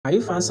Are you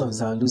fans of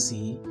Zhao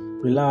Lusi?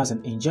 Relax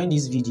and enjoy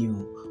this video.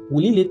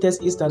 Wuli's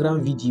latest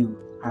Instagram video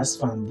has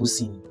fan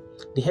boosting.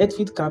 The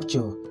headfit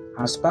capture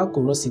has sparked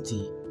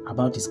curiosity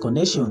about his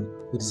connection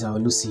with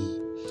Zhao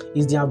Lusi.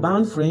 Is there a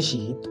bound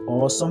friendship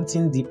or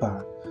something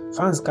deeper?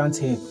 Fans can't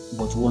help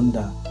but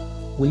wonder.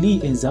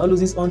 Wuli and Zhao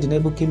Lusi's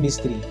undeniable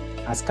chemistry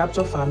has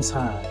captured fans'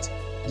 hearts.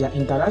 Their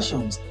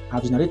interactions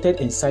have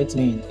generated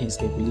excitement and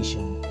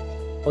speculation.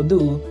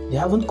 Although they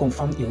haven't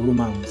confirmed a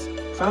romance,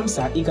 fans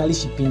are eagerly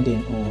shipping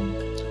them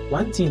on.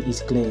 One thing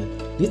is clear,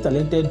 this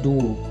talented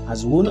duo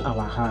has won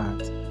our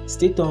heart.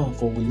 Stay tuned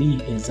for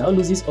Wuli and Zhao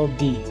Lusi's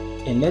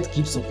update and let's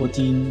keep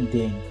supporting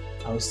them.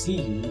 I'll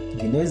see you in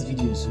the next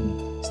video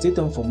soon. Stay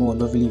tuned for more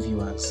lovely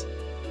viewers.